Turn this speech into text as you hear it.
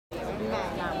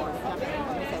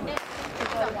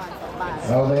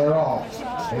So they're off.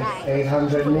 It's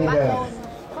 800 meters.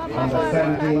 Under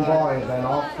 17 boys and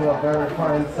off to a very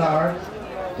fine start.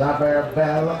 Jaber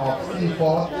Bell of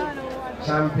Seaport,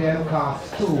 champion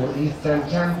class 2 Eastern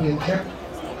Championship.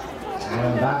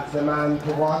 And that's the man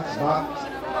to watch, but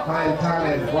fine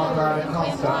talent, Walker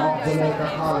Costa of Jamaica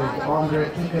College, Andre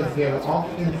Tickersgill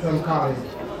of Kingston College,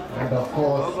 and of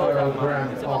course Earl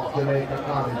Grant of Jamaica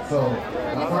College. So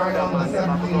the final the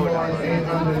 17 boys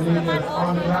 800 meters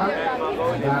on track,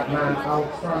 and that man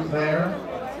out front there,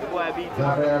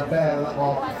 Jaber Bell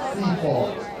of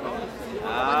Seaport.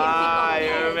 Ah,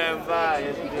 you remember,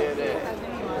 yes you did it.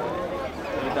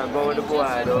 Go with the boy,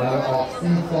 Bell of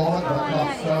Seaport, the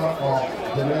cluster of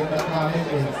Jamaica College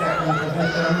in second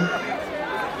position.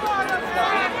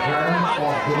 Grant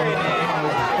of Jamaica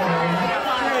College third.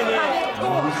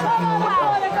 Montague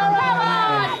of Champion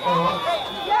in fourth.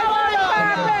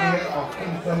 Tickersgill of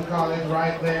Kingston College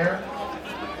right there.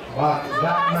 But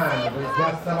that man with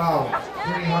just about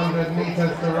 300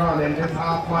 meters to run in this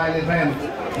half-mile event.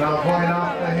 Now going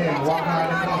after him,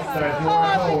 Walker Costa, as you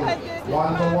were told,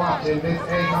 one to watch in this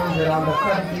 800 on the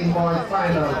 17 boys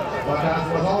final. But as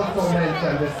was also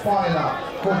mentioned, the spoiler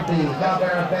could be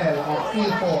Jaber Bell of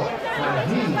Seaport, and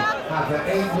he has an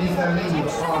 8-meter lead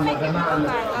on the man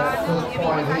that could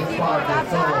point his party.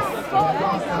 So the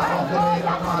Costa of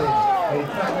Jamaica College in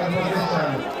second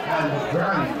position, and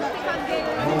Grant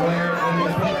nowhere in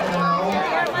the picture now,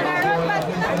 not going to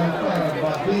be third,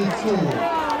 but these two,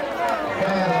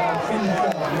 Bell of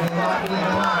Seaport, may not be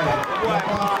denied. The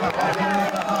Costa of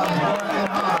Jamaica College working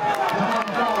hard to come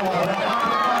forward. The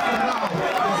Costa now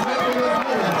is making his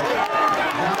move.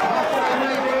 The Costa is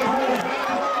making his move.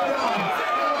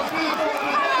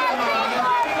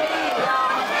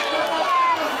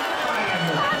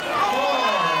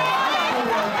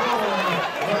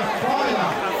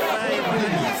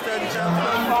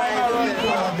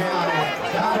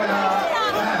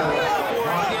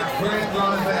 Great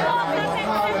run there by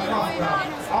Walker Costa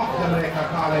of Jamaica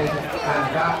College, and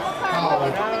that's how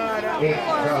it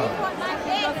goes.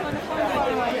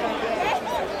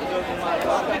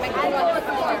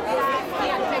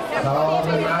 So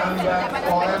the man that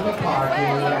spoiled the party,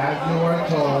 as you were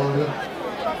told,